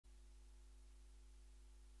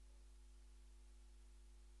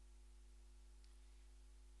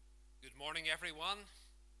morning, everyone,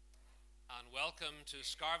 and welcome to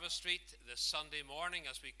Scarva Street this Sunday morning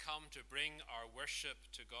as we come to bring our worship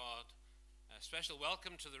to God. A special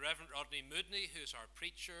welcome to the Reverend Rodney Moodney, who's our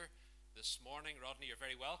preacher this morning. Rodney, you're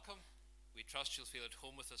very welcome. We trust you'll feel at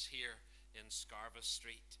home with us here in Scarva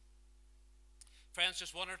Street. Friends,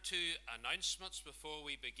 just one or two announcements before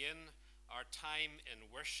we begin our time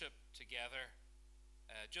in worship together.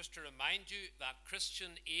 Just to remind you that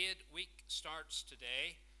Christian Aid Week starts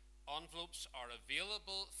today. Envelopes are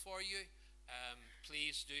available for you.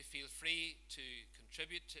 Please do feel free to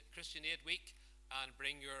contribute to Christian Aid Week and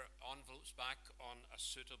bring your envelopes back on a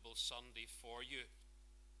suitable Sunday for you.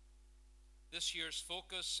 This year's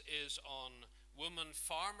focus is on women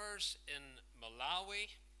farmers in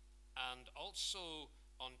Malawi and also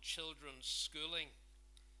on children's schooling.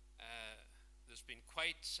 There's been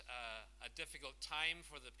quite a difficult time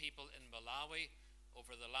for the people in Malawi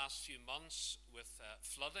over the last few months with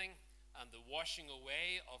flooding and the washing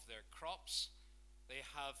away of their crops. They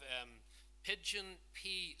have pigeon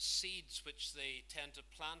pea seeds which they tend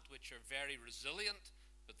to plant, which are very resilient,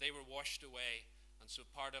 but they were washed away. And so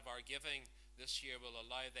part of our giving this year will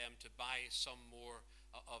allow them to buy some more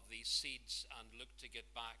of these seeds and look to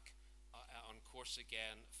get back on course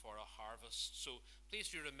again for a harvest. So please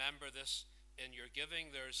do remember this in your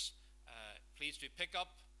giving. Please do pick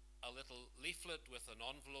up a little leaflet with an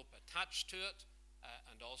envelope attached to it,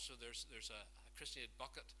 and also there's a Christian Aid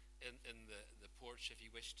bucket in the porch if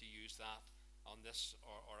you wish to use that on this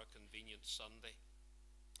or a convenient Sunday.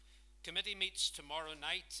 Committee meets tomorrow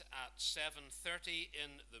night at 7:30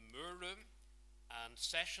 in the Moore Room, and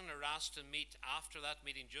session are asked to meet after that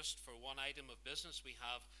meeting just for one item of business. We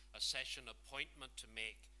have a session appointment to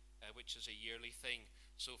make, which is a yearly thing.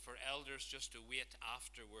 So for elders, just to wait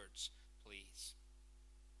afterwards, please.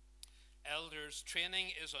 Elders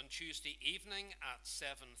training is on Tuesday evening at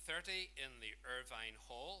 7:30 in the Irvine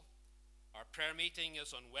Hall. Our prayer meeting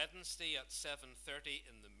is on Wednesday at 7:30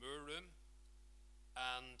 in the Moore Room.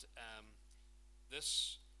 And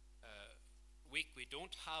this week we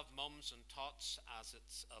don't have mums and tots as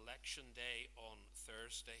it's election day on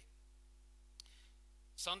Thursday.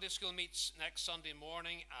 Sunday school meets next Sunday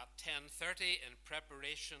morning at 10:30 in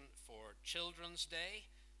preparation for Children's Day.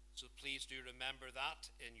 So please do remember that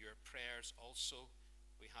in your prayers also.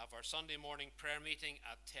 We have our Sunday morning prayer meeting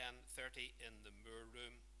at 10:30 in the Moore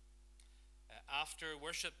Room. After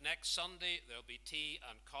worship next Sunday, there'll be tea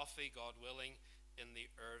and coffee, God willing, in the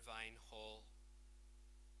Irvine Hall.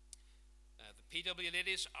 The PW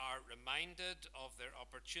ladies are reminded of their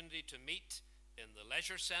opportunity to meet in the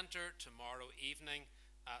Leisure Centre tomorrow evening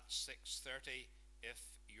at 6:30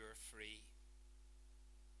 if you're free.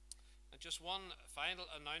 And just one final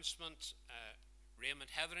announcement.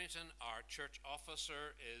 Raymond Hetherington, our church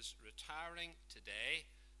officer, is retiring today,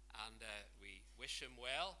 and we wish him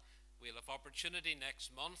well. We'll have opportunity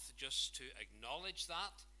next month just to acknowledge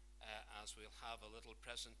that, as we'll have a little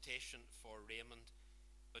presentation for Raymond.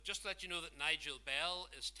 But just to let you know that Nigel Bell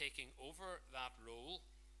is taking over that role,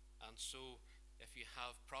 and so if you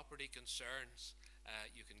have property concerns,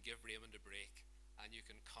 you can give Raymond a break and you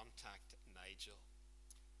can contact Nigel.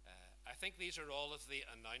 I think these are all of the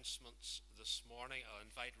announcements this morning. I'll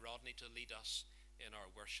invite Rodney to lead us in our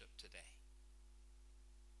worship today.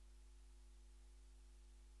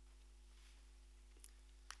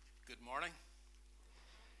 Good morning.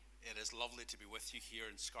 It is lovely to be with you here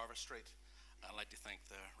in Scarva Street. I'd like to thank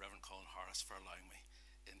the Reverend Colin Harris for allowing me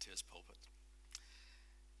into his pulpit.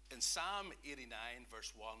 In Psalm 89,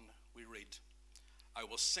 verse 1, we read, "I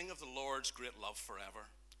will sing of the Lord's great love forever.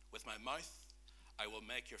 With my mouth I will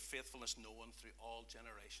make your faithfulness known through all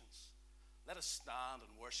generations." Let us stand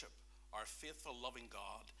and worship our faithful, loving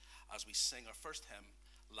God as we sing our first hymn,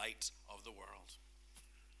 Light of the World.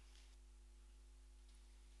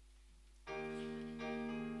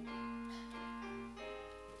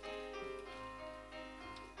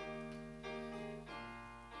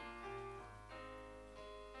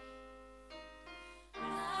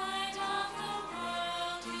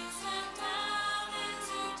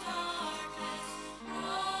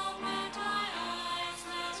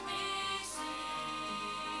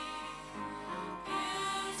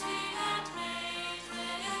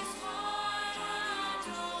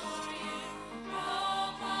 Adore you,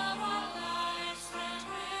 hope of our lives.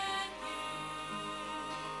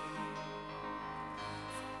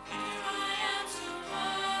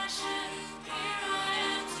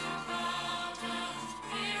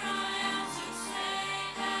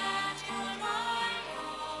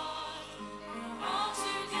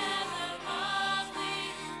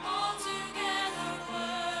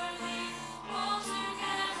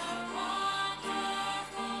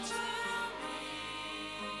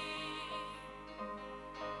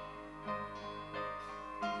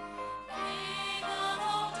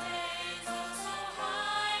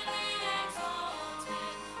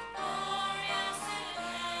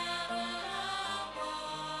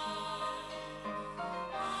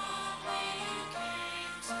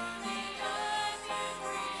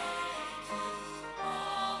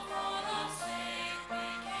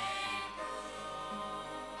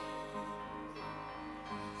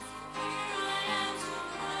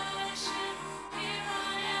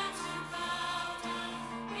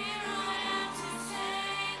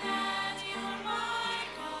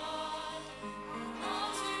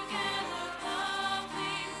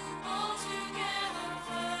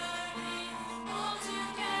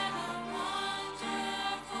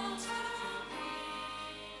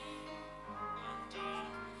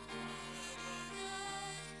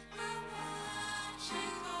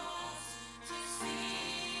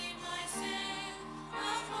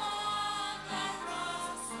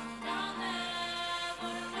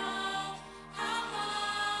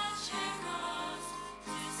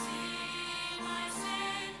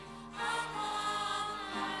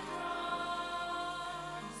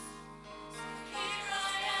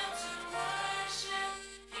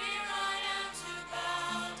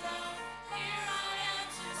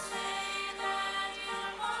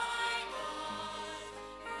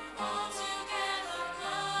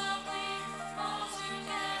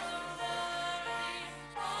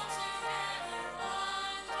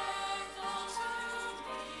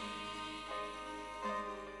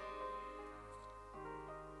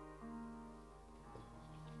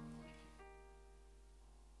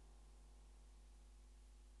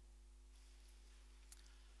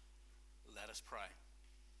 Let us pray.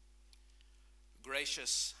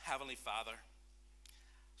 Gracious Heavenly Father,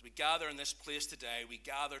 as we gather in this place today, we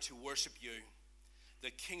gather to worship you,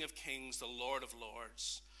 the King of Kings, the Lord of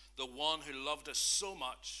Lords, the one who loved us so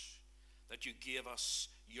much that you gave us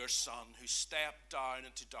your Son, who stepped down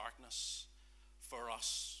into darkness for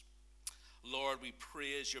us. Lord, we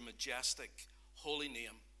praise your majestic, holy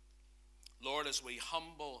name. Lord, as we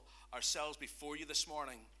humble ourselves before you this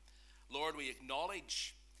morning, Lord, we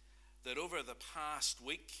acknowledge that over the past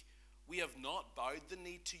week, we have not bowed the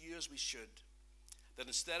knee to you as we should. That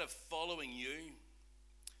instead of following you,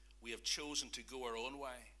 we have chosen to go our own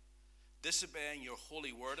way, disobeying your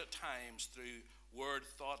holy word at times through word,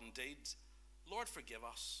 thought, and deed. Lord, forgive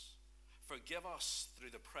us. Forgive us through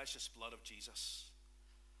the precious blood of Jesus.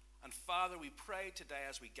 And Father, we pray today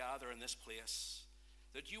as we gather in this place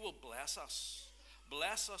that you will bless us.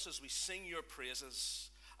 Bless us as we sing your praises,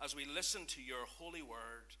 as we listen to your holy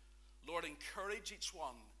word. Lord, encourage each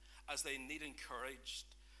one as they need encouraged.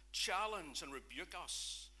 Challenge and rebuke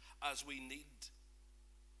us as we need.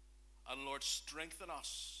 And Lord, strengthen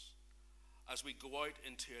us as we go out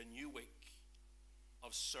into a new week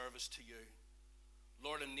of service to you.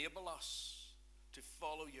 Lord, enable us to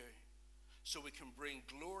follow you so we can bring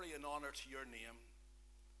glory and honor to your name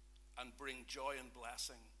and bring joy and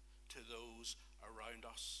blessing to those around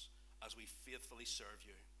us as we faithfully serve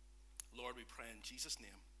you. Lord, we pray in Jesus'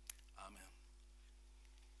 name. Amen.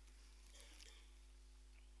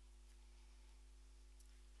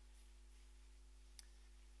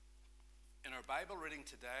 In our Bible reading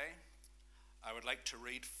today, I would like to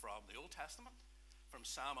read from the Old Testament, from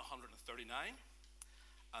Psalm 139,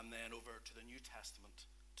 and then over to the New Testament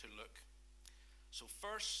to Luke. So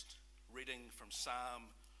first, reading from Psalm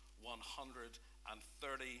 139,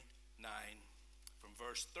 from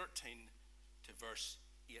verse 13 to verse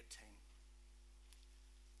 18.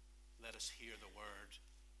 Let us hear the word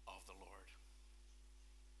of the Lord.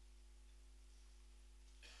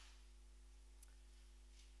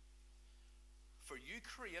 For you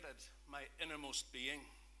created my innermost being.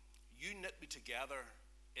 You knit me together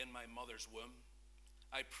in my mother's womb.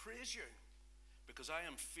 I praise you because I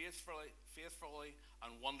am faithfully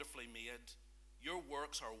and wonderfully made. Your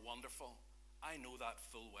works are wonderful. I know that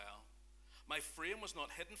full well. My frame was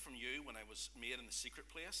not hidden from you when I was made in the secret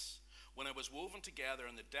place, when I was woven together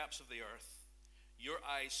in the depths of the earth. Your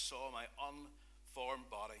eyes saw my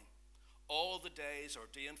unformed body. All the days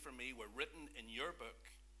ordained for me were written in your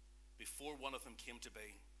book before one of them came to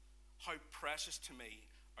be. How precious to me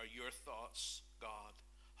are your thoughts, God.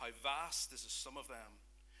 How vast is the sum of them.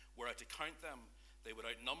 Were I to count them, they would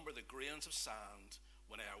outnumber the grains of sand.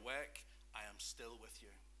 When I awake, I am still with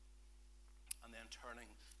you. And then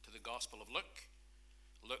turning to the Gospel of Luke,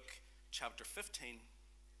 Luke chapter 15,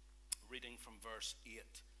 reading from verse 8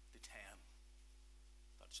 to 10.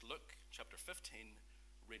 That's Luke chapter 15,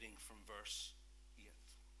 reading from verse 8.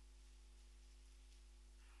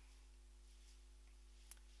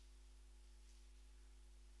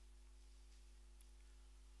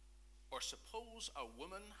 Or suppose a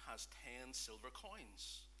woman has 10 silver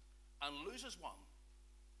coins and loses one.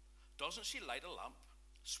 Doesn't she light a lamp,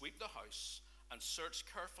 sweep the house, and search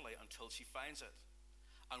carefully until she finds it?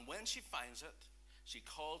 And when she finds it, she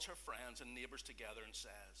calls her friends and neighbors together and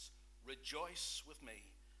says, "Rejoice with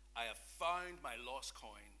me, I have found my lost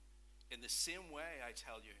coin." In the same way, I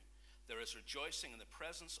tell you, there is rejoicing in the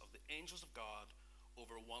presence of the angels of God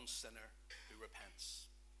over one sinner who repents.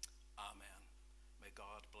 Amen. May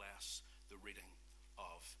God bless the reading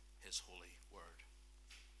of his holy word.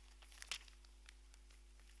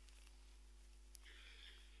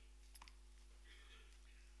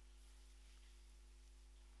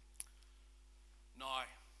 Now,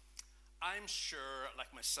 I'm sure,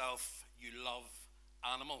 like myself, you love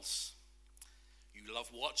animals. You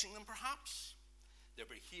love watching them, perhaps. Their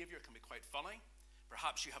behavior can be quite funny.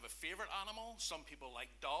 Perhaps you have a favorite animal. Some people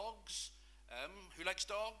like dogs. Who likes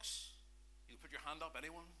dogs? You put your hand up,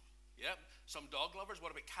 anyone? Yep. Some dog lovers.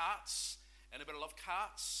 What about cats? Anybody love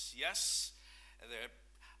cats? Yes.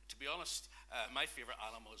 To be honest, my favorite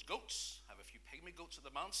animal is goats. I have a few pygmy goats at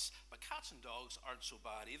the manse, but cats and dogs aren't so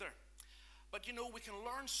bad either. But you know, we can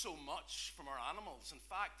learn so much from our animals. In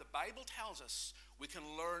fact, the Bible tells us we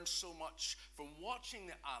can learn so much from watching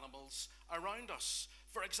the animals around us.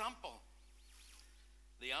 For example,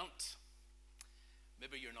 the ant.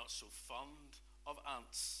 Maybe you're not so fond of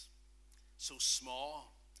ants, so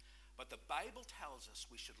small. But the Bible tells us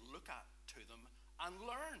we should look to them and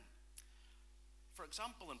learn. For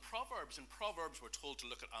example, in Proverbs we're told to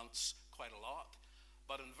look at ants quite a lot.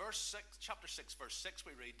 But in chapter 6, verse 6,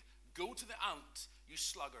 we read, "Go to the ant, you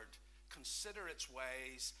sluggard, consider its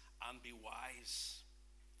ways and be wise.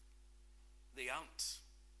 The ant,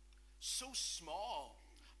 so small,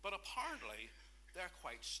 but apparently they're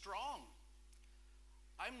quite strong.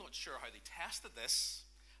 I'm not sure how they tested this,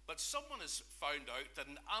 but someone has found out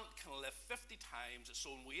that an ant can lift 50 times its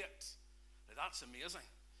own weight. Now that's amazing.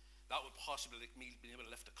 That would possibly like me being able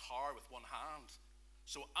to lift a car with one hand.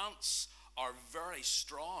 So ants are very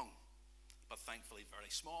strong, but thankfully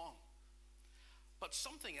very small. But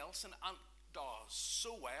something else an ant does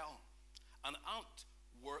so well, an ant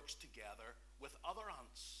works together with other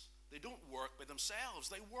ants. They don't work by themselves.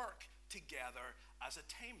 They work together as a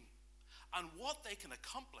team. And what they can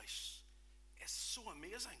accomplish is so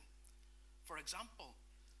amazing. For example,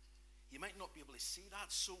 you might not be able to see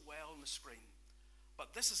that so well on the screen,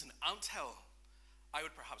 but this is an ant hill. I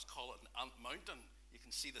would perhaps call it an ant mountain. You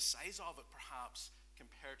can see the size of it perhaps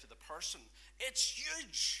compared to the person. It's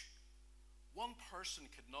huge. One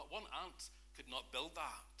ant could not build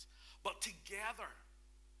that. But together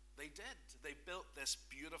they did. They built this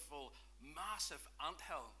beautiful, massive ant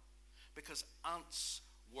hill because ants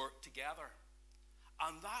work together.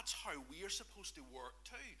 And that's how we're supposed to work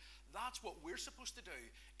too. That's what we're supposed to do.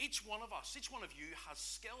 Each one of us, each one of you has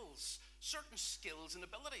skills, certain skills and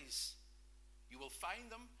abilities. You will find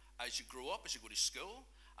them as you grow up, as you go to school,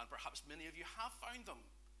 and perhaps many of you have found them.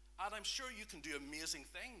 And I'm sure you can do amazing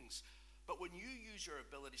things. But when you use your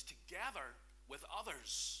abilities together with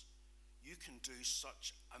others, you can do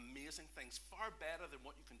such amazing things, far better than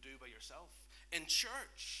what you can do by yourself. In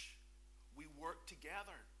church, we work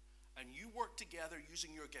together, and you work together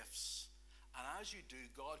using your gifts. And as you do,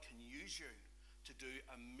 God can use you to do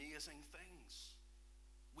amazing things.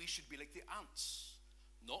 We should be like the ants,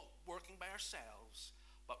 not working by ourselves,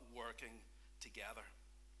 but working together.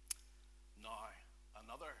 Now,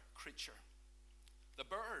 another creature, the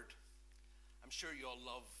bird. I'm sure you all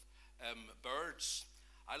love birds.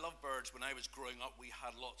 I love birds. When I was growing up, we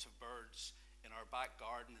had lots of birds in our back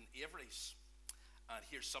garden in Avery's. And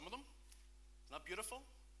here's some of them. Isn't that beautiful?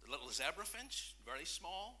 The little zebra finch, very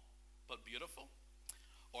small, but beautiful.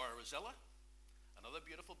 Or a rosella, another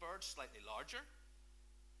beautiful bird, slightly larger.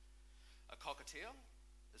 A cockatiel.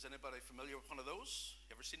 Is anybody familiar with one of those?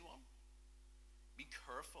 You ever seen one? Be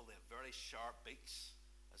careful, they have very sharp beaks,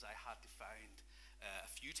 as I had to find a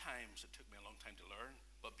few times. It took me a long time to learn,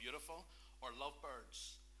 but beautiful. Or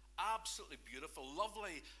lovebirds. Absolutely beautiful,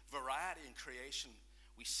 lovely variety in creation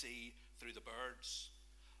we see through the birds.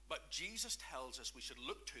 But Jesus tells us we should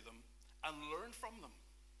look to them and learn from them.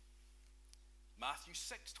 Matthew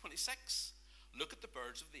 6:26. Look at the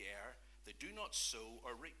birds of the air. They do not sow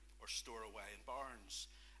or reap or store away in barns,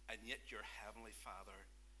 and yet your heavenly Father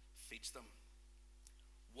feeds them.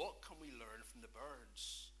 What can we learn from the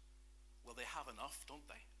birds? Well, they have enough, don't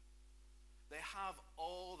they? They have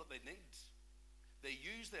all that they need. They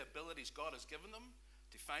use the abilities God has given them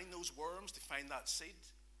to find those worms, to find that seed,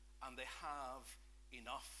 and they have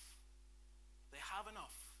enough. They have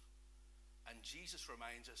enough. And Jesus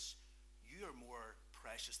reminds us, you are more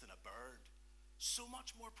precious than a bird. So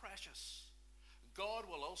much more precious. God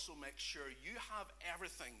will also make sure you have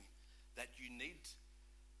everything that you need.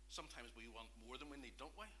 Sometimes we want more than we need,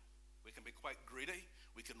 don't we? We can be quite greedy.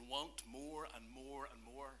 We can want more and more and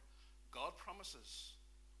more. God promises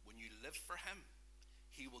when you live for him,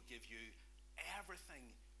 he will give you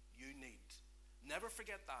everything you need. Never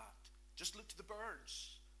forget that. Just look to the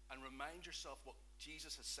birds and remind yourself what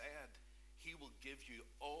Jesus has said. He will give you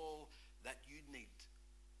all that you need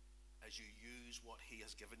as you use what he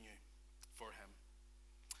has given you for him.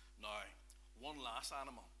 Now, one last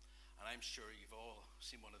animal, and I'm sure you've all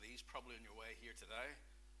seen one of these probably on your way here today.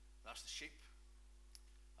 That's the sheep.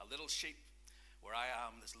 A little sheep. Where I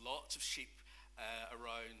am, there's lots of sheep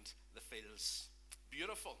around the fields.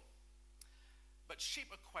 Beautiful. But sheep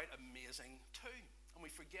are quite amazing too, and we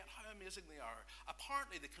forget how amazing they are.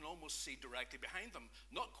 Apparently they can almost see directly behind them.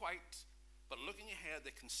 Not quite, but looking ahead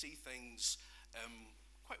they can see things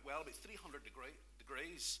quite well, about 300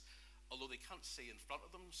 degrees. Although they can't see in front of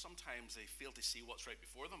them, sometimes they fail to see what's right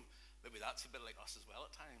before them. Maybe that's a bit like us as well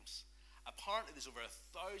at times. Apparently there's over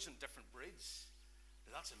 1,000 different breeds.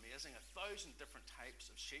 Now, that's amazing, 1,000 different types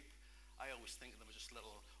of sheep. I always think of them as just a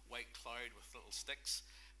little white cloud with little sticks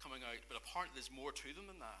coming out, but apparently there's more to them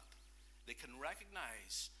than that. They can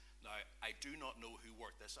recognize, now I do not know who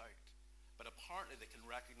worked this out, but apparently they can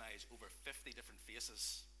recognize over 50 different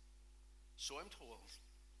faces. So I'm told.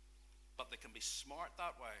 But they can be smart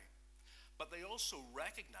that way. But they also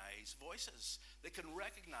recognize voices. They can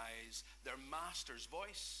recognize their master's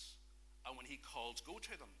voice. And when he calls, go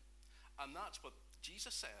to them. And that's what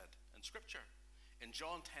Jesus said in Scripture. In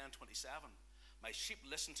John 10:27, my sheep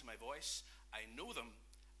listen to my voice. I know them,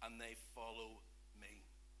 and they follow me.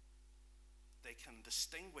 They can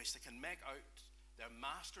distinguish, they can make out their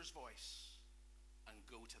master's voice and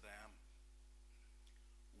go to them.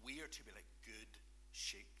 We are to be like good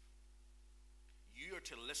sheep. You are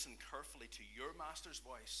to listen carefully to your master's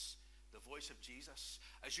voice, the voice of Jesus.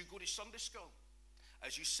 As you go to Sunday school,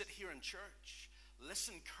 as you sit here in church,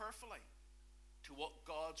 listen carefully to what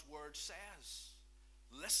God's word says.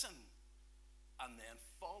 Listen and then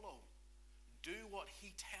follow. Do what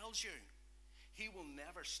he tells you. He will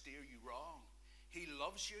never steer you wrong. He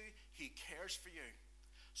loves you. He cares for you.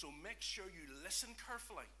 So make sure you listen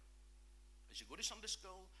carefully. As you go to Sunday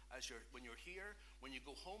school, when you're here, when you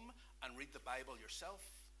go home and read the Bible yourself,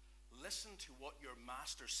 listen to what your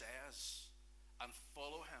master says and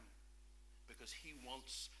follow him, because he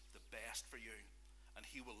wants the best for you and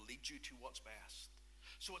he will lead you to what's best.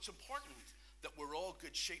 So it's important that we're all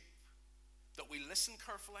good sheep, that we listen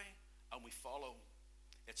carefully and we follow.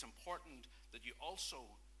 It's important that you also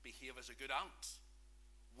behave as a good ant.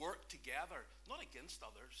 Work together, not against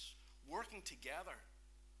others, working together.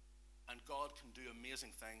 And God can do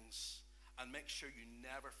amazing things. And make sure you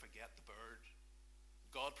never forget the bird.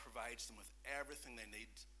 God provides them with everything they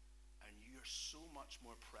need. And you're so much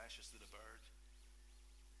more precious than a bird.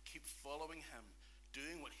 Keep following him,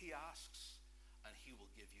 doing what he asks, and he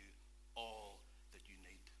will give you all that you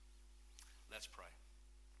need. Let's pray.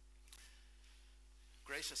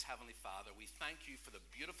 Gracious Heavenly Father, we thank you for the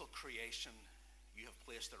beautiful creation you have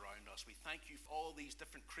placed around us. We thank you for all these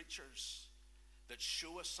different creatures that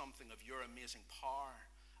show us something of your amazing power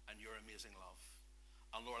and your amazing love.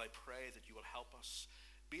 And Lord, I pray that you will help us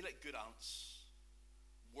be like good ants,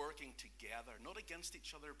 working together, not against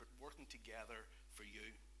each other, but working together for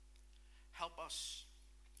you. Help us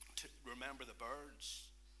to remember the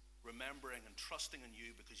birds, remembering and trusting in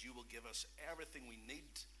you, because you will give us everything we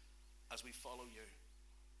need as we follow you.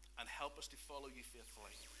 And help us to follow you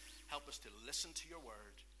faithfully. Help us to listen to your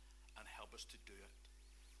word, and help us to do it,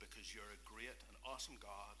 because you're a great and awesome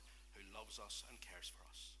God who loves us and cares for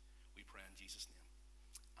us. We pray in Jesus' name.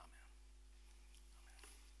 Amen. Amen.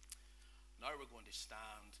 Now we're going to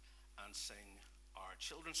stand and sing our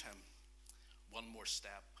children's hymn, One More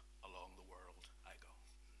Step Along the World I Go.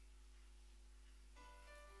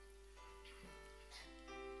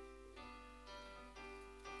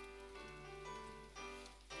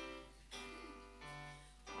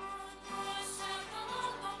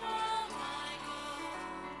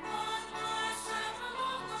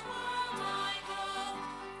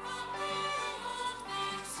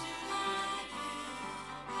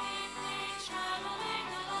 Traveling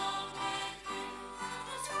along with you,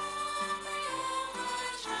 the stronger you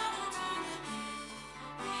will travel to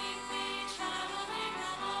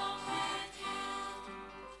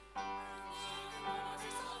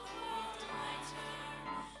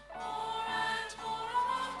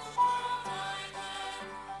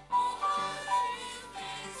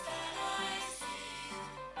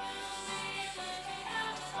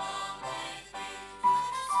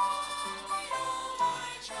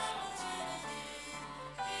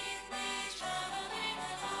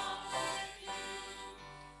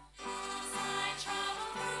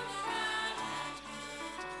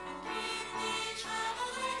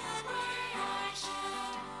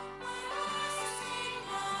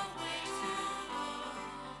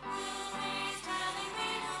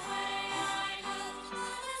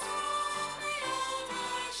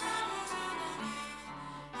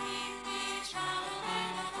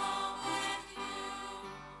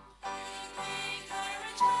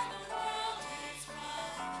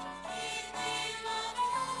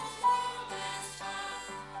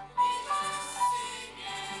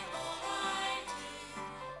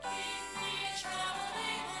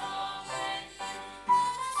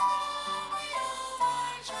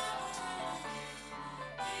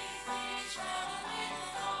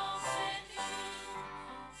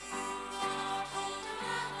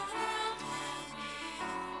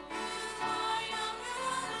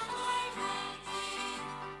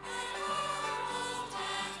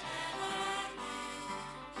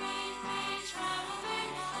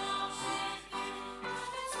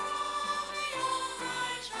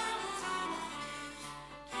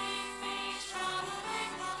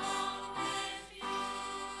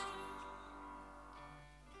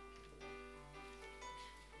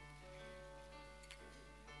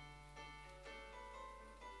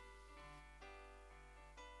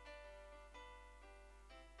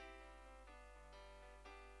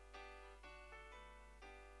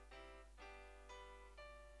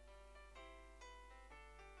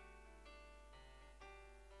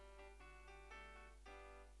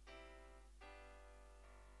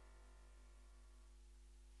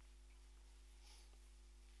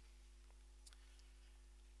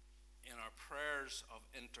prayers of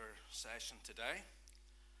intercession today,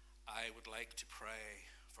 I would like to pray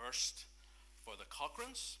first for the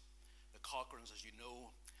Cochrans. The Cochrans, as you know,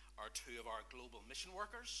 are two of our global mission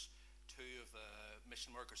workers, two of the mission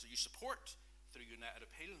workers that you support through United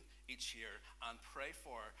Appeal each year and pray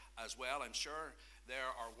for as well. I'm sure there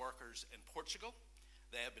are workers in Portugal.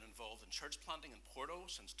 They have been involved in church planting in Porto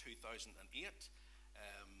since 2008.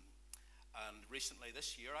 And recently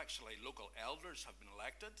this year, actually, local elders have been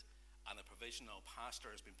elected and a provisional pastor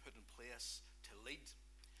has been put in place to lead.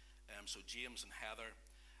 So James and Heather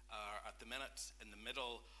are at the minute in the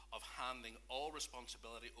middle of handing all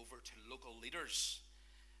responsibility over to local leaders.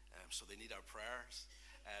 So they need our prayers.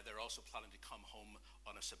 They're also planning to come home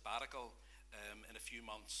on a sabbatical in a few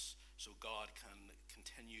months so God can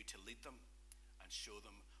continue to lead them and show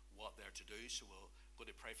them what they're to do. So we'll go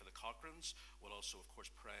to pray for the Cochrans. We'll also, of course,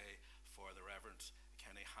 pray for the Reverend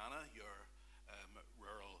Kenny Hanna, your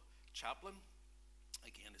rural chaplain.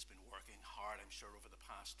 Again, has been working hard, I'm sure, over the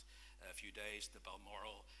past few days. The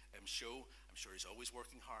Balmoral show, I'm sure he's always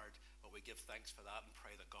working hard, but we give thanks for that and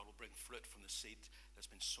pray that God will bring fruit from the seed that's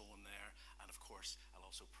been sown there. And of course, I'll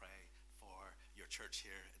also pray for your church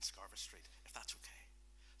here in Scarva Street, if that's okay.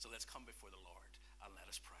 So let's come before the Lord and let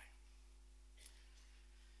us pray.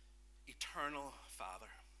 Eternal Father,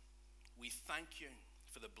 we thank you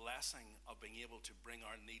for the blessing of being able to bring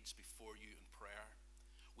our needs before you in prayer.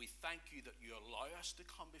 We thank you that you allow us to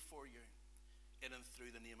come before you in and through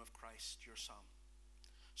the name of Christ, your Son.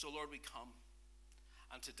 So, Lord, we come.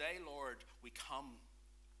 And today, Lord, we come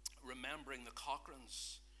remembering the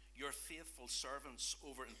Cochrans, your faithful servants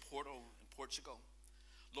over in Porto, in Portugal.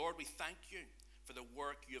 Lord, we thank you for the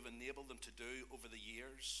work you have enabled them to do over the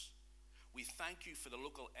years. We thank you for the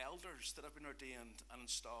local elders that have been ordained and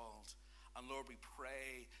installed. And Lord, we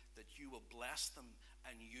pray that you will bless them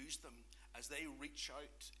and use them as they reach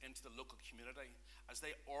out into the local community, as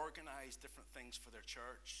they organize different things for their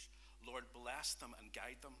church. Lord, bless them and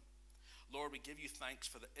guide them. Lord, we give you thanks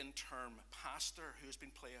for the interim pastor who has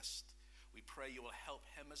been placed. We pray you will help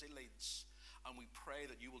him as he leads, and we pray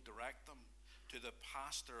that you will direct them to the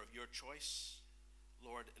pastor of your choice,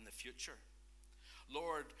 Lord, in the future.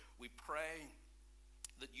 Lord, we pray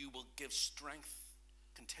that you will give strength,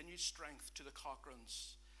 continued strength to the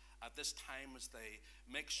Cochrans at this time as they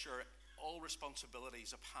make sure all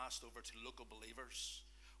responsibilities are passed over to local believers.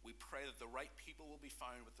 We pray that the right people will be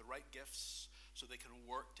found with the right gifts so they can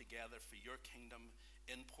work together for your kingdom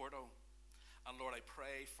in Porto. And Lord, I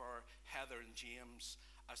pray for Heather and James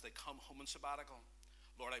as they come home on sabbatical.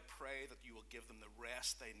 Lord, I pray that you will give them the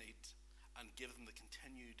rest they need and give them the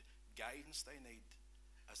continued guidance they need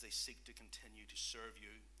as they seek to continue to serve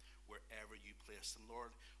you wherever you place them.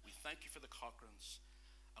 Lord, we thank you for the Cochrans,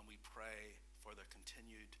 and we pray for their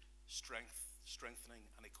continued strengthening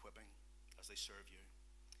and equipping as they serve you.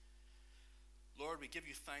 Lord, we give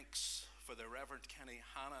you thanks for the Reverend Kenny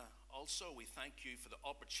Hanna. Also, we thank you for the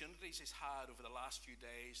opportunities he's had over the last few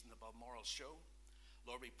days in the Balmoral show.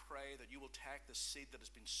 Lord, we pray that you will take the seed that has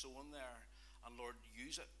been sown there and, Lord,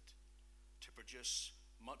 use it to produce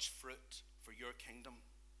much fruit for your kingdom.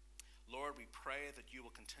 Lord, we pray that you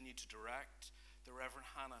will continue to direct the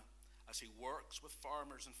Reverend Hanna as he works with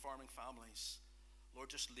farmers and farming families.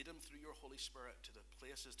 Lord, just lead him through your Holy Spirit to the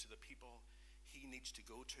places, to the people he needs to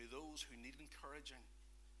go to, those who need encouraging.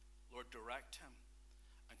 Lord, direct him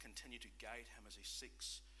and continue to guide him as he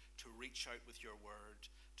seeks to reach out with your word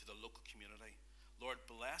to the local community. Lord,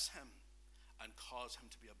 bless him and cause him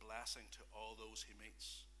to be a blessing to all those he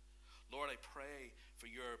meets. Lord, I pray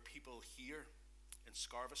for your people here in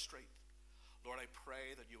Scarva Street. Lord, I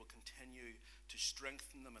pray that you will continue to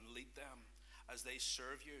strengthen them and lead them as they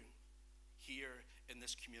serve you here in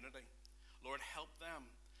this community. Lord, help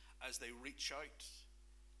them as they reach out.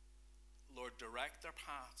 Lord, direct their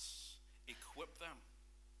paths, equip them,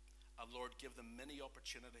 and Lord, give them many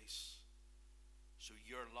opportunities so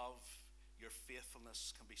your love, your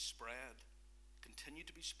faithfulness can be spread, continue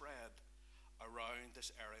to be spread around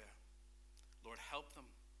this area. Lord, help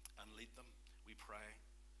them and lead them, we pray.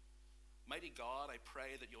 Mighty God, I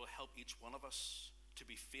pray that you will help each one of us to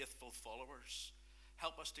be faithful followers.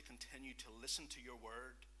 Help us to continue to listen to your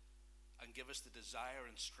word and give us the desire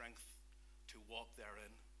and strength to walk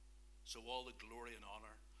therein. So all the glory and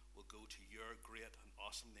honor will go to your great and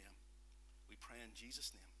awesome name. We pray in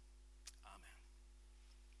Jesus' name. Amen.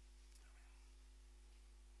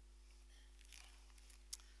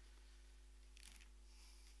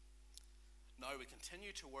 Now we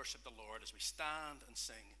continue to worship the Lord as we stand and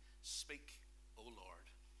sing, Speak, O Lord.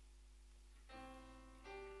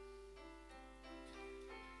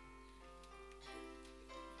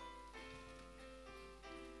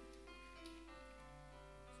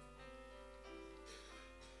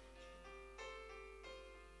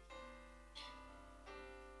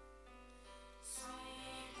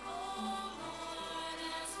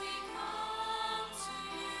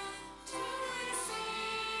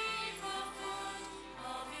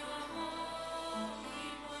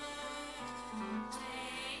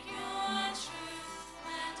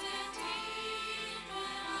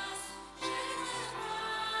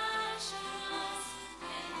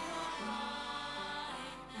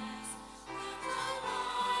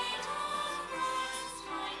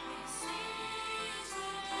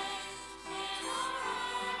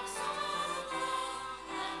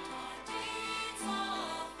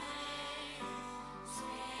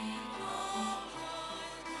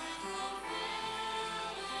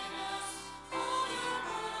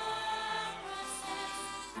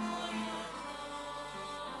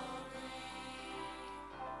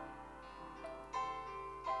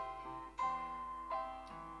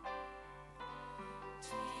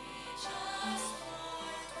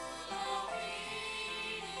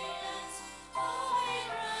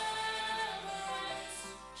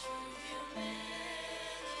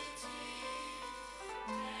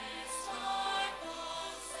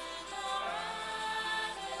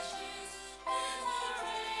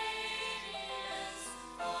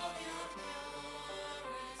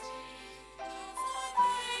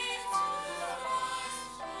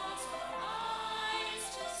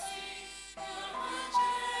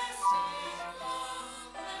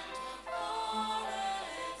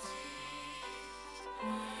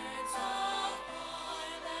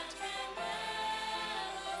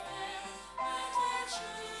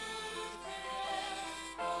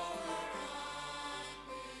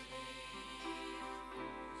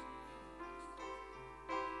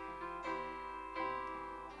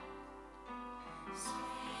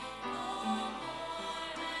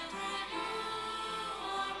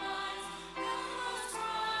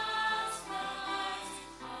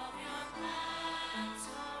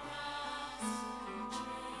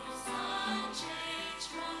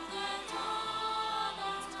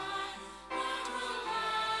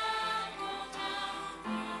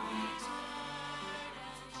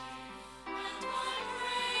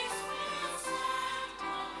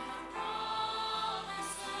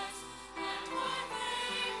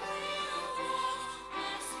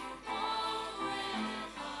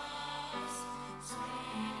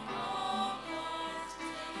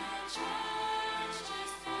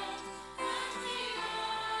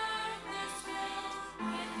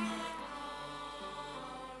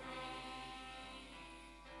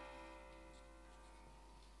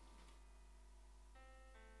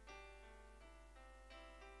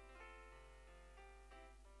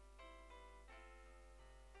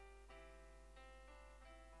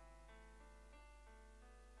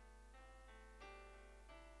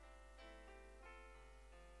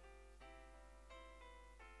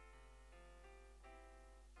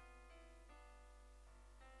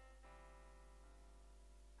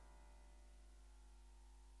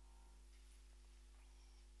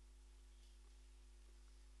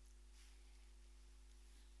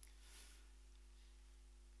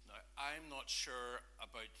 I'm not sure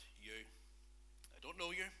about you. I don't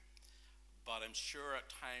know you, but I'm sure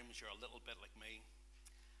at times you're a little bit like me,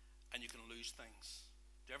 and you can lose things.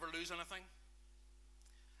 Do you ever lose anything?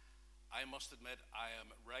 I must admit, I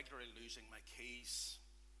am regularly losing my keys.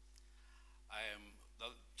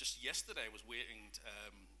 Just yesterday I was waiting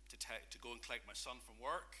to go and collect my son from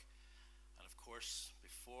work, and of course,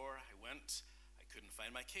 before I went, I couldn't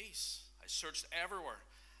find my keys. I searched everywhere,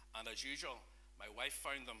 and as usual, my wife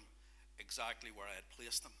found them exactly where I had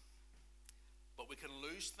placed them. But we can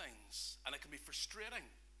lose things, and it can be frustrating.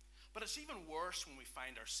 But it's even worse when we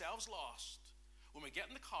find ourselves lost. When we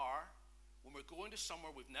get in the car, when we're going to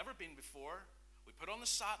somewhere we've never been before, we put on the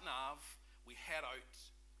sat-nav, we head out,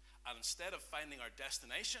 and instead of finding our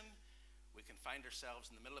destination, we can find ourselves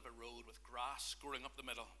in the middle of a road with grass growing up the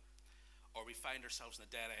middle, or we find ourselves in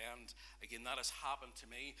a dead end. Again, that has happened to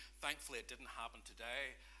me. Thankfully, it didn't happen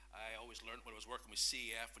today. I always learned when I was working with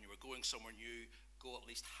CEF, when you were going somewhere new, go at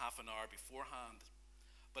least half an hour beforehand.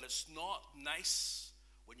 But it's not nice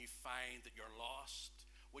when you find that you're lost,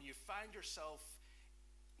 when you find yourself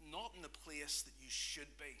not in the place that you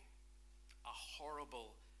should be. A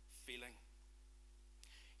horrible feeling.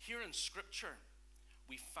 Here in Scripture,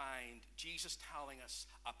 we find Jesus telling us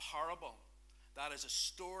a parable. That is a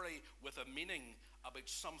story with a meaning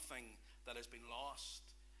about something that has been lost.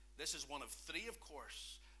 This is one of three, of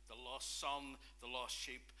course. The lost son, the lost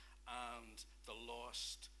sheep, and the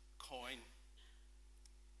lost coin.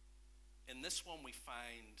 In this one we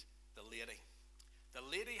find the lady. The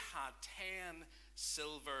lady had 10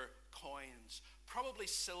 silver coins, probably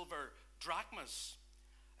silver drachmas.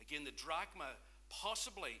 Again, the drachma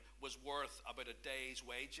possibly was worth about a day's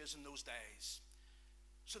wages in those days.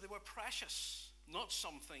 So they were precious, not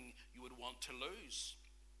something you would want to lose.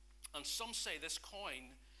 And some say this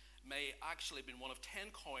coin may actually have been one of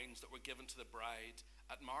 10 coins that were given to the bride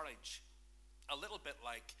at marriage. A little bit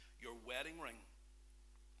like your wedding ring.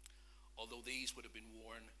 Although these would have been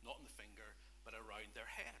worn not on the finger, but around their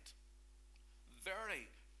head. Very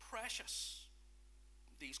precious,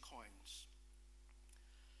 these coins.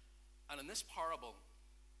 And in this parable,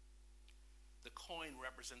 the coin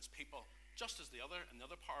represents people, just as in the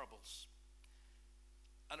other parables.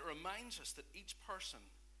 And it reminds us that each person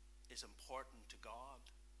is important to God.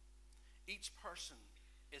 Each person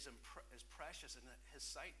is precious in his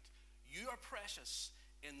sight. You are precious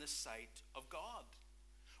in the sight of God.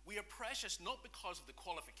 We are precious not because of the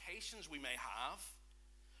qualifications we may have,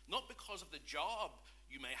 not because of the job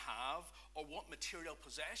you may have, or what material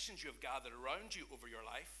possessions you have gathered around you over your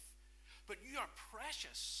life, but you are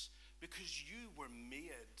precious because you were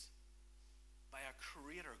made by a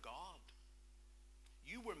creator God.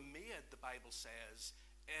 You were made, the Bible says,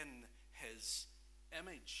 in his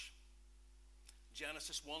image.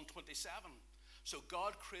 Genesis 1:27. So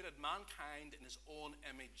God created mankind in his own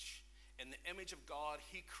image. In the image of God,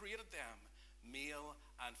 he created them. Male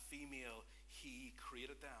and female, he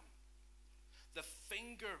created them. The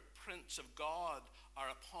fingerprints of God are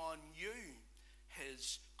upon you,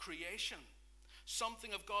 his creation.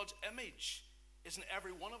 Something of God's image is in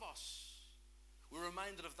every one of us. We're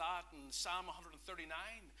reminded of that in Psalm 139.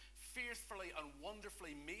 Fearfully and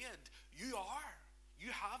wonderfully made. You are.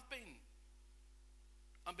 You have been.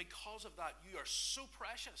 And because of that, you are so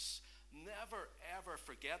precious. Never, ever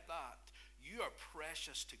forget that. You are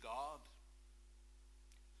precious to God.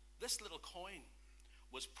 This little coin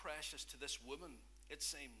was precious to this woman, it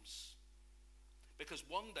seems. Because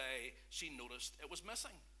one day she noticed it was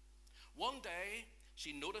missing. One day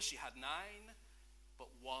she noticed she had 9, but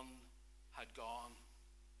one had gone.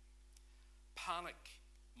 Panic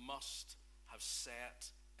must have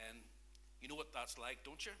set in. You know what that's like,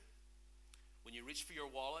 don't you? When you reach for your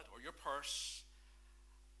wallet or your purse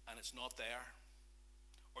and it's not there.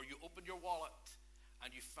 Or you open your wallet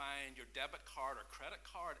and you find your debit card or credit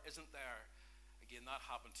card isn't there. Again, that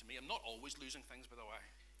happened to me. I'm not always losing things, by the way.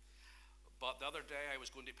 But the other day I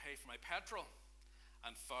was going to pay for my petrol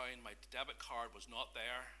and found my debit card was not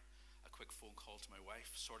there. A quick phone call to my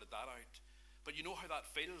wife sorted that out. But you know how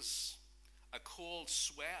that feels. A cold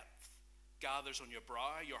sweat gathers on your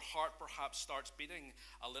brow. Your heart perhaps starts beating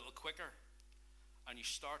a little quicker. And you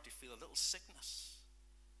start to feel a little sickness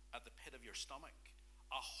at the pit of your stomach.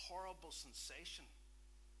 A horrible sensation.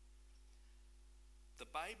 The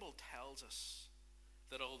Bible tells us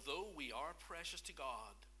that although we are precious to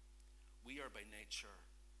God, we are by nature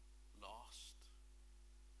lost.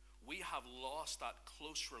 We have lost that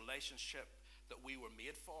close relationship that we were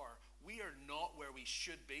made for. We are not where we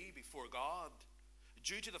should be before God.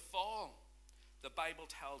 Due to the fall, the Bible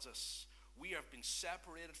tells us we have been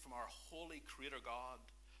separated from our holy Creator God.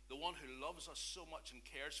 the one who loves us so much and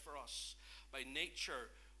cares for us. By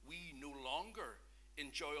nature, we no longer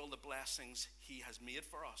enjoy all the blessings he has made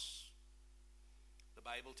for us. The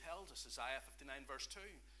Bible tells us, Isaiah 59 verse 2,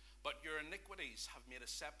 but your iniquities have made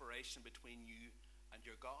a separation between you and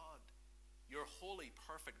your God. Your holy,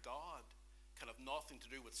 perfect God can have nothing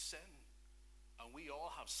to do with sin. And we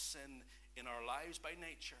all have sin in our lives by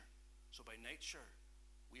nature. So by nature,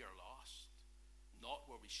 we are lost, not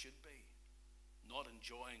where we should be, not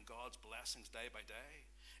enjoying God's blessings day by day.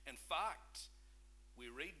 In fact, we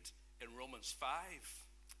read in Romans 5,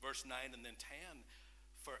 verse 9 and then 10,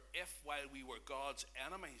 for if while we were God's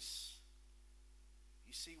enemies,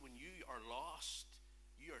 you see, when you are lost,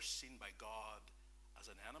 you are seen by God as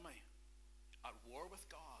an enemy, at war with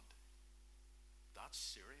God. That's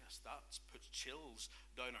serious. That puts chills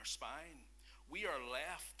down our spine. We are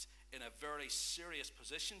left in a very serious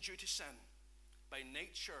position due to sin. By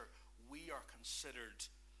nature, we are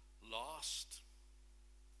considered lost.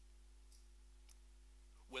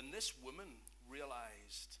 When this woman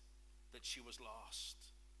realized that she was lost,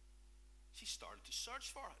 she started to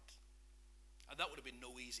search for it. And that would have been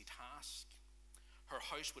no easy task. Her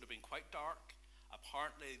house would have been quite dark.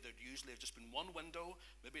 Apparently, there'd usually have just been one window,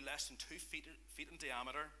 maybe less than 2 feet in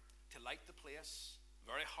diameter, to light the place.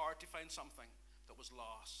 Very hard to find something that was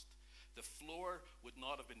lost. The floor would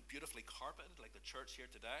not have been beautifully carpeted like the church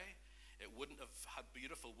here today. It wouldn't have had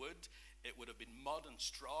beautiful wood. It would have been mud and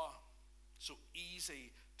straw. So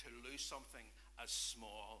easy to lose something as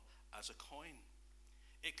small as a coin.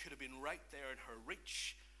 It could have been right there in her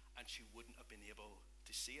reach, and she wouldn't have been able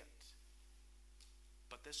to see it.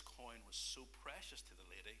 But this coin was so precious to the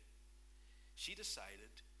lady, she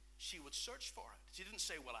decided she would search for it. She didn't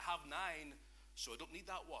say, well, I have 9, so I don't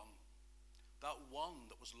need that one. That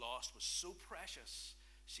one that was lost was so precious,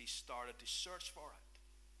 she started to search for it.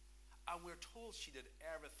 And we're told she did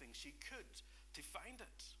everything she could to find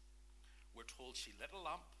it. We're told she lit a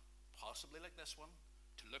lamp, possibly like this one,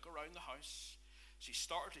 to look around the house. She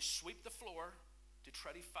started to sweep the floor to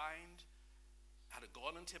try to find. Had it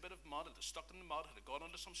gone into a bit of mud, had it stuck in the mud, had it gone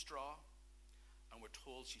under some straw. And we're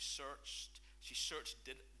told she searched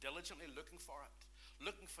diligently looking for it,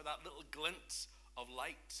 looking for that little glint of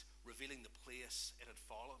light revealing the place it had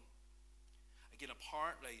fallen. Again,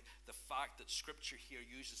 apparently the fact that Scripture here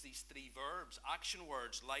uses these 3 verbs, action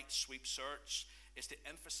words, light, sweep, search, is to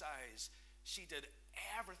emphasize she did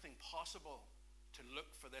everything possible to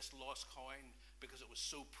look for this lost coin because it was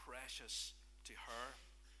so precious to her.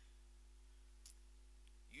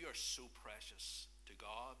 You are so precious to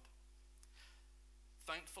God.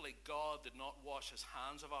 Thankfully, God did not wash his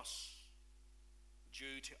hands of us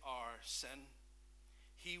due to our sin.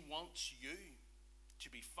 He wants you to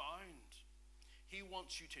be found. He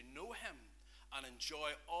wants you to know him and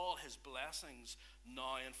enjoy all his blessings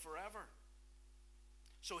now and forever.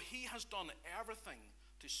 So he has done everything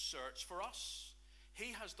to search for us.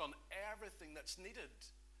 He has done everything that's needed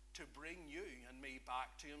to bring you and me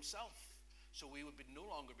back to himself, so we would no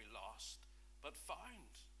longer be lost, but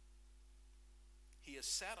found. He has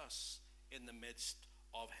set us in the midst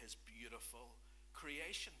of his beautiful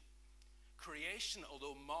creation. Creation,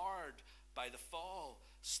 although marred by the fall,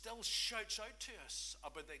 still shouts out to us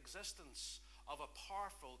about the existence of a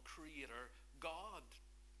powerful creator God.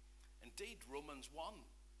 Indeed, Romans 1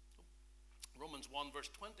 verse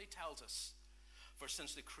 20 tells us, for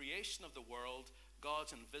since the creation of the world,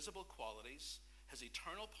 God's invisible qualities, his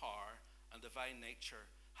eternal power and divine nature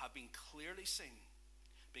have been clearly seen,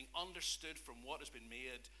 being understood from what has been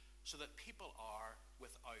made, so that people are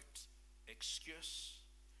without excuse.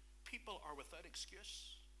 People are without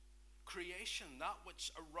excuse. Creation, that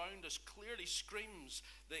which around us clearly screams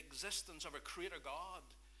the existence of a creator God,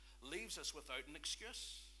 leaves us without an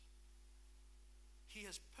excuse. He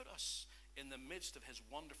has put us in the midst of his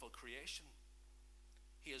wonderful creation.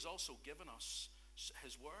 He has also given us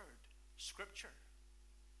his word, Scripture,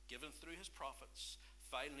 given through his prophets,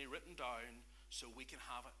 finally written down so we can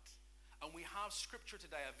have it. And we have Scripture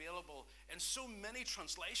today available in so many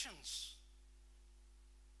translations.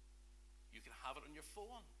 You can have it on your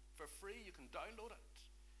phone for free. You can download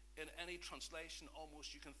it in any translation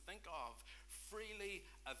almost you can think of, freely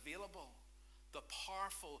available. The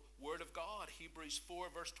powerful Word of God. Hebrews 4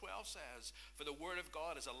 verse 12 says, for the Word of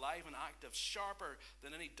God is alive and active, sharper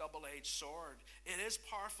than any double-edged sword. It is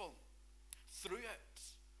powerful. Through it,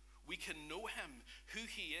 we can know him, who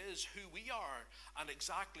he is, who we are, and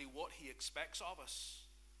exactly what he expects of us.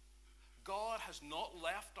 God has not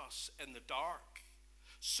left us in the dark,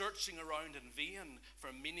 searching around in vain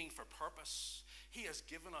for meaning, for purpose. He has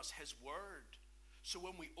given us his Word. So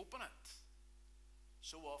when we open it,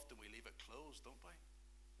 so often we leave it closed, don't we?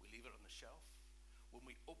 We leave it on the shelf, when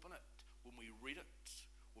we open it, when we read it,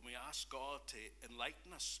 when we ask God to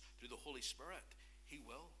enlighten us through the Holy Spirit, He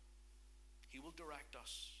will. He will direct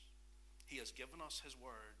us. He has given us His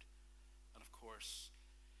word. And of course,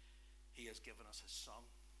 He has given us His Son.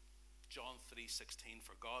 John 3:16,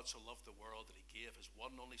 for God so loved the world that He gave His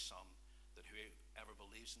one and only Son, that whoever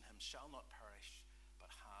believes in Him shall not perish,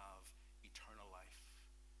 but have eternal life.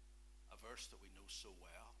 A verse that we know so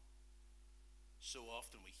well. So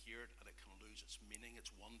often we hear it and it can lose its meaning,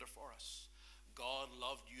 its wonder for us. God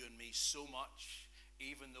loved you and me so much,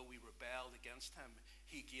 even though we rebelled against Him,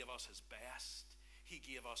 He gave us His best. He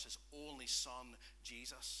gave us His only Son,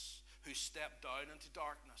 Jesus, who stepped down into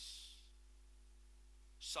darkness,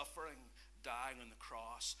 suffering, dying on the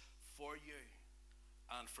cross for you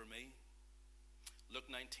and for me. Luke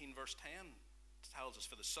 19 verse 10 tells us,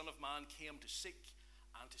 for the Son of Man came to seek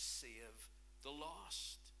and to save the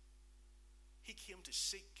lost. He came to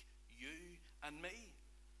seek you and me.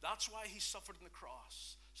 That's why He suffered on the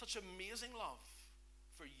cross. Such amazing love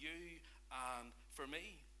for you and for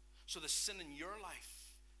me. So the sin in your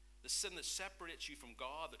life, the sin that separates you from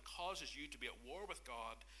God, that causes you to be at war with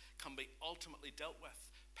God, can be ultimately dealt with,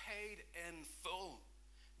 paid in full.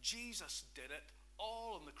 Jesus did it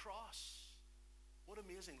all on the cross. What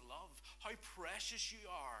amazing love. How precious you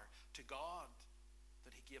are to God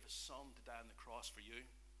that He gave His Son to die on the cross for you.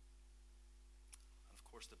 And of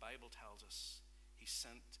course the Bible tells us He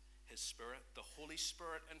sent His Spirit, the Holy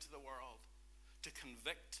Spirit, into the world to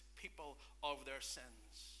convict people of their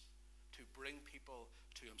sins, to bring people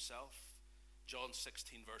to Himself. John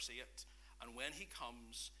 16 verse 8, and when He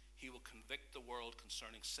comes, He will convict the world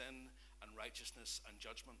concerning sin and righteousness and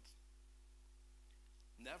judgment.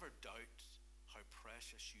 Never doubt how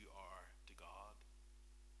precious you are to God.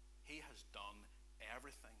 He has done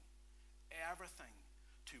everything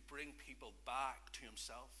to bring people back to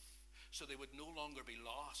Himself, so they would no longer be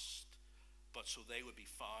lost, but so they would be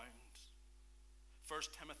found.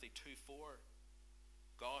 1 Timothy 2:4,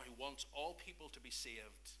 God who wants all people to be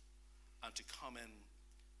saved and to come in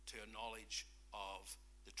to a knowledge of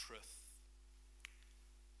the truth.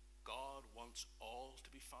 God wants all to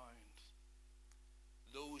be found.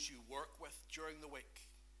 Those you work with during the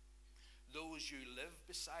week, those you live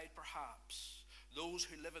beside perhaps, those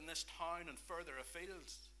who live in this town and further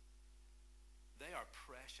afield, they are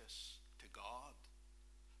precious to God.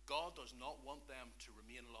 God does not want them to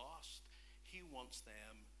remain lost. He wants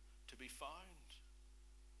them to be found.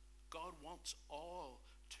 God wants all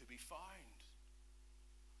to be found.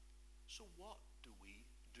 So what do we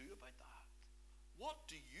do about that? What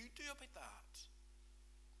do you do about that?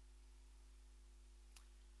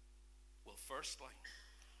 Well, firstly,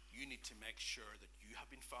 you need to make sure that you have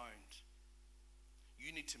been found.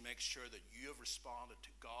 You need to make sure that you have responded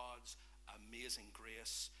to God's amazing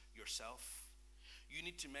grace yourself. You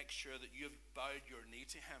need to make sure that you have bowed your knee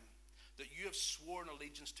to Him, that you have sworn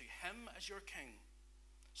allegiance to Him as your King,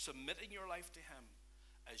 submitting your life to Him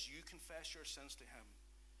as you confess your sins to Him.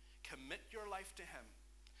 Commit your life to Him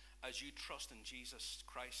as you trust in Jesus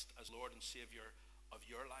Christ as Lord and Savior of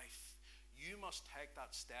your life. You must take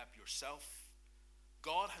that step yourself.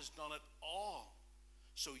 God has done it all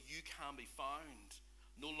so you can be found,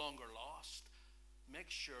 no longer lost. Make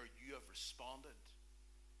sure you have responded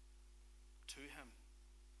to Him,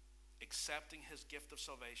 accepting His gift of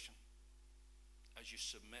salvation as you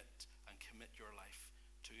submit and commit your life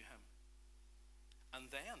to Him. And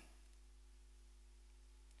then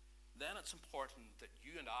it's important that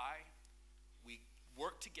you and we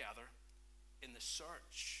work together in the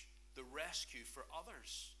search, the rescue for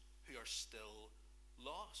others who are still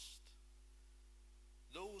lost,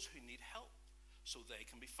 those who need help so they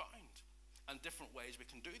can be found. And different ways we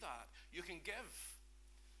can do that. You can give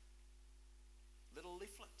little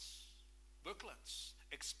leaflets, booklets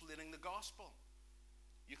explaining the gospel.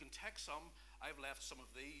 You can take some. I've left some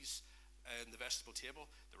of these in the vestibule table.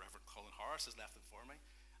 The Reverend Colin Harris has left them for me.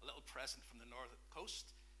 A little present from the North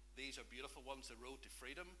Coast. These are beautiful ones, The Road to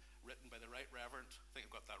Freedom, written by the Right Reverend, I think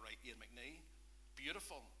I've got that right, Ian McNee.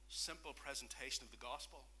 Beautiful, simple presentation of the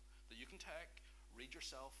gospel that you can take, read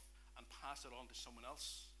yourself, and pass it on to someone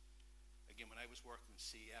else. Again, when I was working in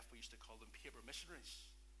CEF, we used to call them paper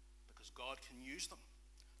missionaries, because God can use them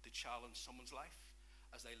to challenge someone's life.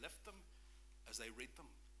 As they lift them, as they read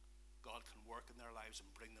them, God can work in their lives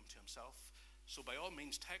and bring them to Himself. So by all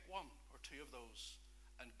means, take one or two of those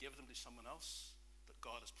and give them to someone else that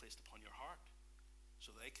God has placed upon your heart,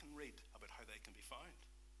 so they can read about how they can be found.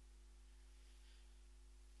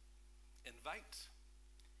 Invite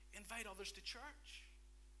others to church.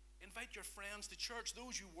 Invite your friends to church,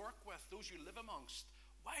 those you work with, those you live amongst.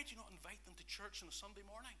 Why do you not invite them to church on a Sunday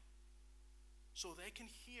morning so they can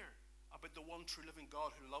hear about the one true living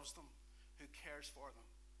God who loves them, who cares for them?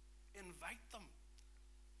 Invite them.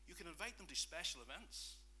 You can invite them to special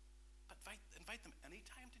events, but invite them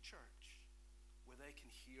anytime to church where they can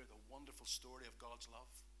hear the wonderful story of God's love,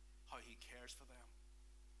 how he cares for them.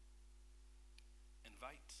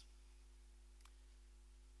 Invite.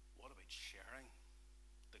 What about sharing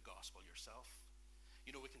the gospel yourself?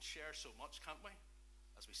 You know, we can share so much, can't we?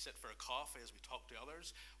 As we sit for a coffee, as we talk to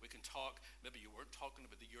others, we can talk. Maybe you weren't talking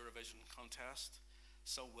about the Eurovision contest.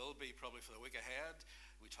 Some will be probably for the week ahead.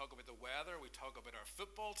 We talk about the weather. We talk about our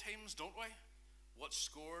football teams, don't we? What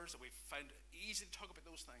scores that we find easy to talk about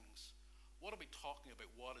those things. What are we talking about?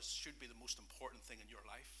 Should be the most important thing in your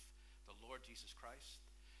life? The Lord Jesus Christ.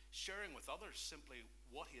 Sharing with others simply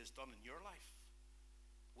what he has done in your life.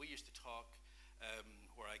 We used to talk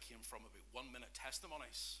where I came from about 1-minute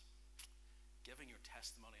testimonies. Giving your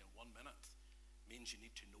testimony in 1 minute means you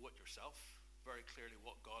need to know it yourself very clearly,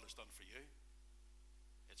 what God has done for you.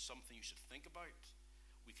 It's something you should think about.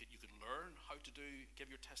 You can learn how to give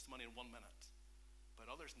your testimony in 1 minute, but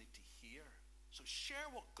others need to hear. So share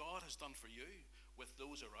what God has done for you with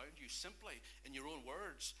those around you, simply in your own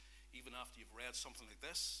words. Even after you've read something like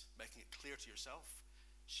this, making it clear to yourself,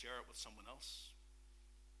 share it with someone else.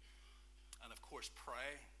 And of course,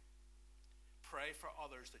 pray. Pray for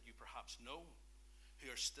others that you perhaps know who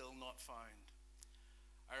are still not found.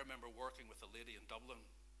 I remember working with a lady in Dublin,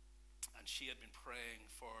 and she had been praying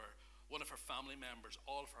for one of her family members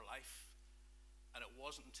all of her life. And it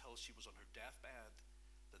wasn't until she was on her deathbed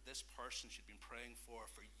that this person she'd been praying for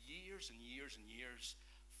years and years and years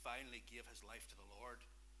finally gave his life to the Lord,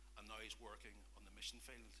 and now he's working on the mission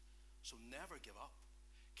field. So never give up.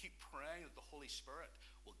 Keep praying that the Holy Spirit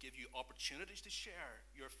will give you opportunities to share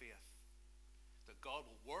your faith, that God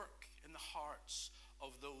will work in the hearts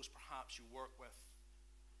of those perhaps you work with,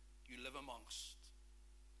 you live amongst,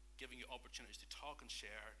 giving you opportunities to talk and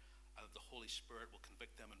share, and that the Holy Spirit will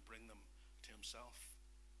convict them and bring them to himself.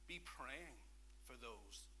 Be praying for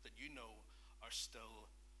those that you know are still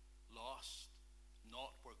lost,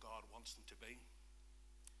 not where God wants them to be.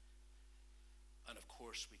 And of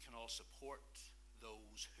course, we can all support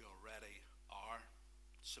those who already are.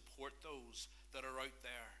 Support those that are out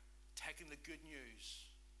there taking the good news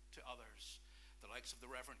to others. The likes of the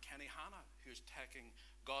Reverend Kenny Hanna, who's taking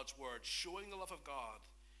God's word, showing the love of God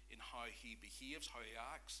in how he behaves, how he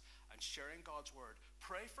acts, and sharing God's word.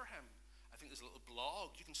 Pray for him. I think there's a little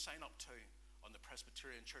blog you can sign up to on the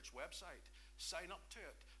Presbyterian Church website. Sign up to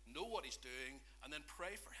it, know what he's doing, and then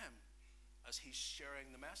pray for him as he's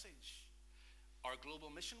sharing the message. Our global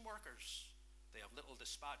mission workers, they have little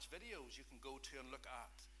dispatch videos you can go to and look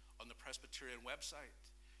at on the Presbyterian website.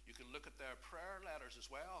 You can look at their prayer letters as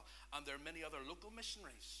well, and there are many other local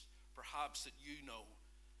missionaries perhaps that you know.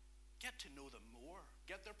 Get to know them more.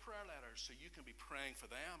 Get their prayer letters so you can be praying for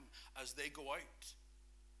them as they go out,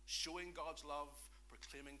 showing God's love,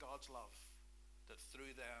 proclaiming God's love, that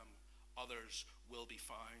through them others will be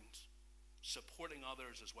found. Supporting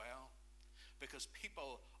others as well, because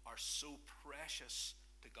people are so precious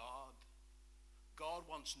to God. God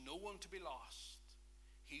wants no one to be lost.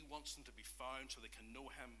 He wants them to be found so they can know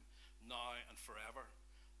him now and forever.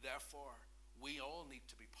 Therefore, we all need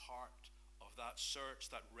to be part of that search,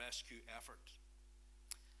 that rescue effort.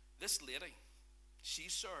 This lady, she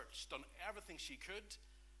searched, done everything she could,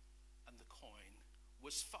 and the coin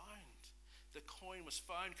was found. The coin was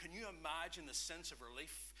found. Can you imagine the sense of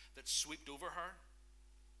relief that swept over her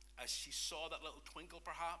as she saw that little twinkle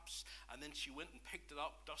perhaps, and then she went and picked it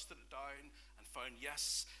up, dusted it down, and found,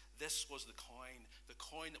 yes, this was the coin. The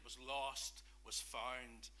coin that was lost was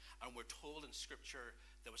found. And we're told in Scripture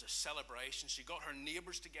there was a celebration. She got her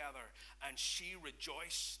neighbors together and she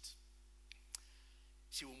rejoiced.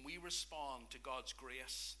 See, when we respond to God's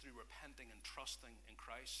grace through repenting and trusting in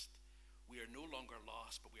Christ, we are no longer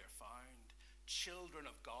lost, but we are found. Children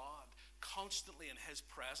of God, constantly in his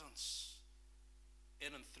presence,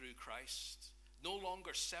 in and through Christ. No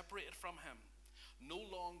longer separated from him. No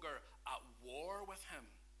longer at war with him.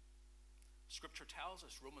 Scripture tells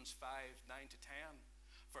us, Romans 5:9-10,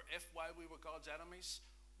 for if while we were God's enemies,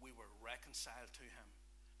 we were reconciled to him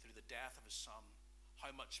through the death of his Son,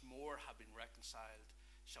 how much more, have been reconciled,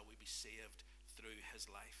 shall we be saved through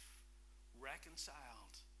his life.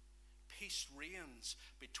 Reconciled. Peace reigns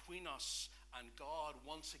between us and God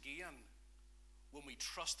once again when we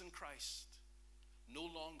trust in Christ. No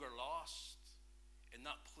longer lost in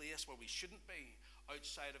that place where we shouldn't be,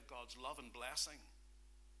 outside of God's love and blessing.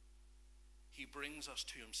 He brings us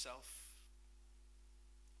to himself,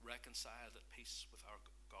 reconciled at peace with our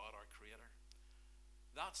God, our Creator.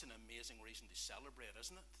 That's an amazing reason to celebrate,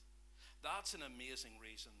 isn't it? That's an amazing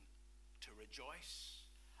reason to rejoice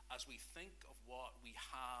as we think of what we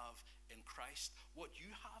have in Christ. What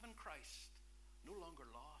you have in Christ, no longer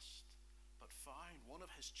lost, but found, one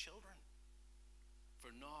of his children,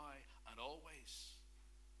 for now and always.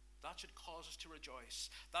 That should cause us to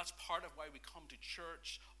rejoice. That's part of why we come to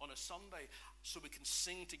church on a Sunday, so we can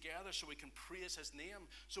sing together, so we can praise his name,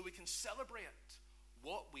 so we can celebrate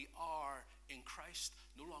what we are in Christ,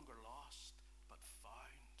 no longer lost, but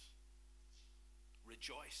found.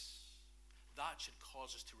 Rejoice. That should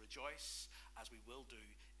cause us to rejoice, as we will do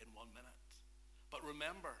in 1 minute. But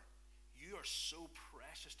remember, you are so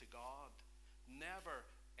precious to God. Never,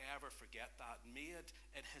 ever forget that. Made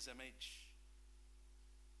in his image.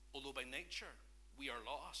 Although by nature we are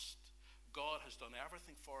lost, God has done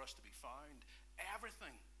everything for us to be found.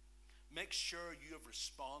 Everything. Make sure you have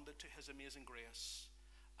responded to his amazing grace,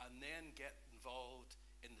 and then get involved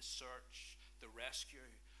in the search, the rescue.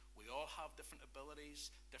 We all have different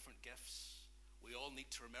abilities, different gifts. We all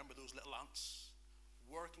need to remember those little ants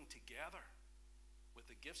working together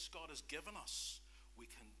with the gifts God has given us.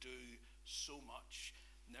 We can do so much.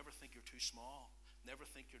 Never think you're too small. Never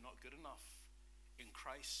think you're not good enough. In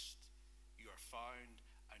Christ, you are found,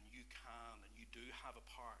 and you can and you do have a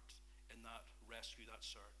part in that rescue, that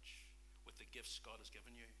search, with the gifts God has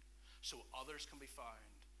given you. So others can be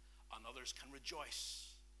found, and others can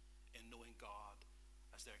rejoice in knowing God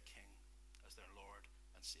as their King, as their Lord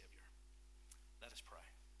and Savior. Let us pray.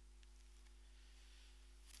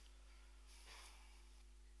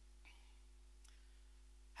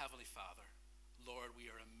 Heavenly Father, Lord, we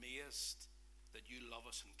are amazed that you love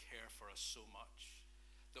us and care for us so much,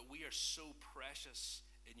 that we are so precious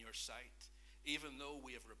in your sight. Even though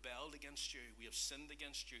we have rebelled against you, we have sinned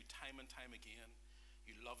against you time and time again,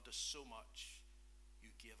 you loved us so much, you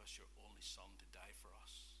gave us your only Son to die for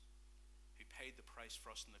us, who paid the price for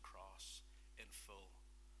us on the cross in full.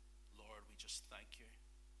 Lord, we just thank you.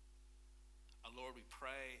 And Lord, we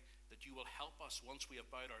pray that you will help us once we have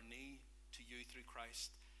bowed our knee to you through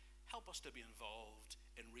Christ. Help us to be involved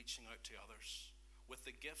in reaching out to others with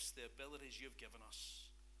the gifts, the abilities you've given us.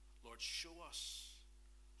 Lord, show us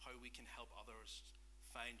how we can help others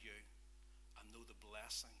find you and know the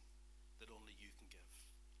blessing that only you can give.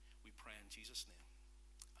 We pray in Jesus' name.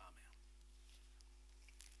 Amen.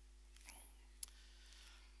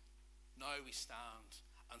 Now we stand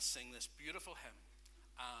and sing this beautiful hymn,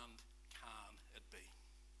 And Can It Be?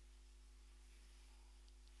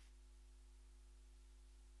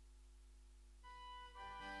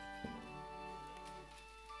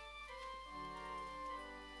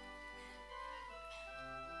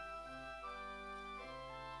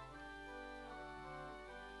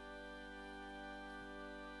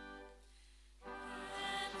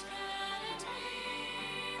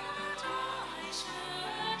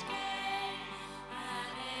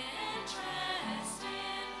 Interest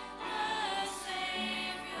in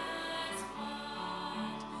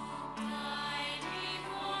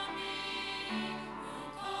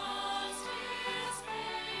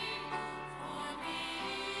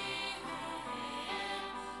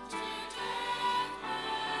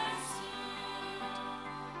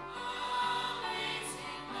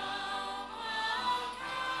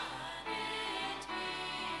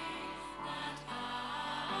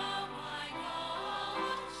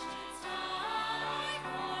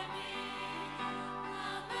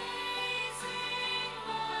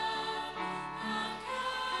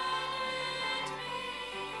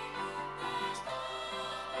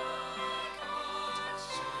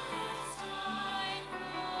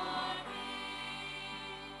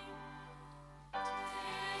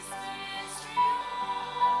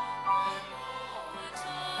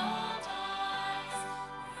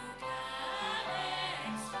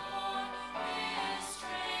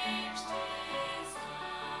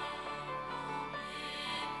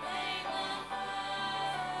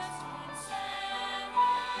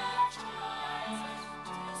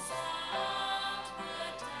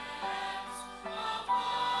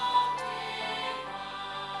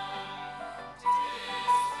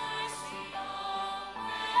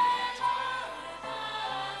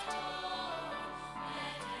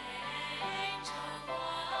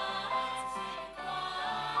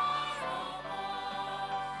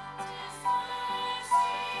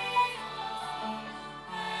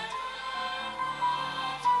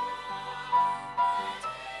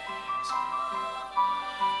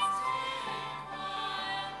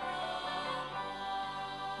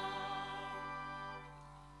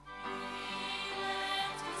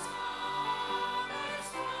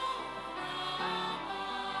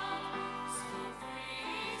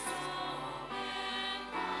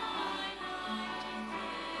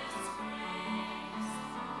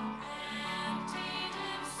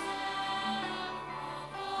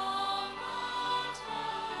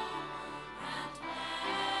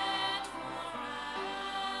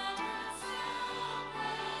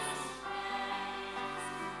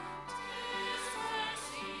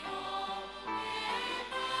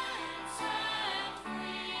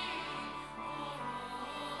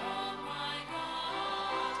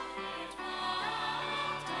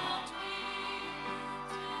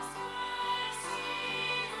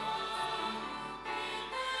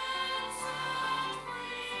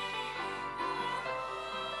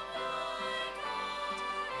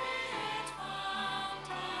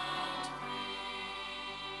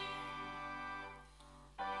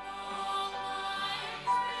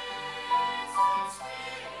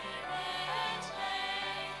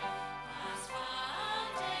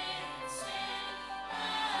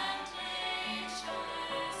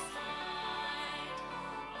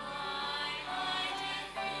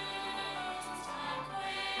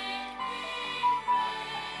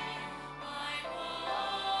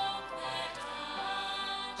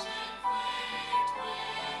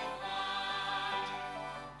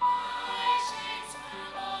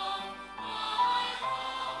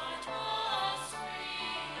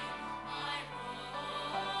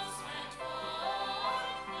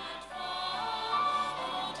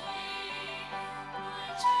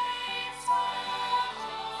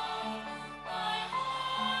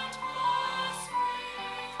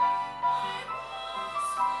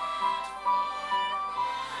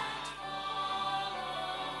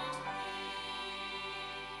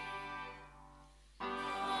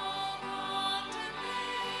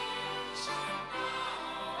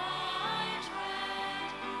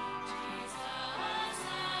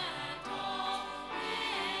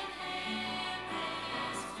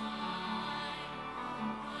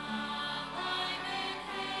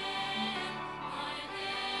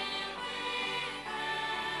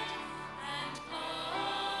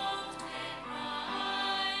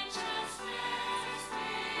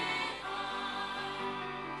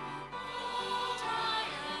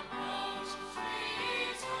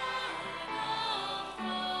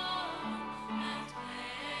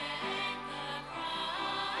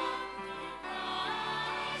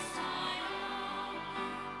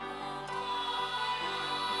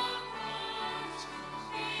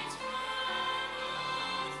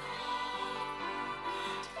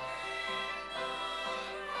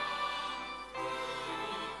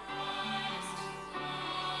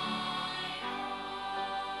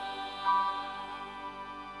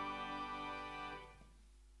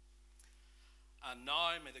And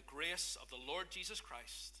now may the grace of the Lord Jesus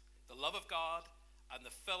Christ, the love of God, and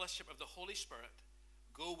the fellowship of the Holy Spirit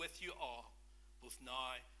go with you all, both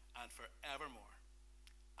now and forevermore.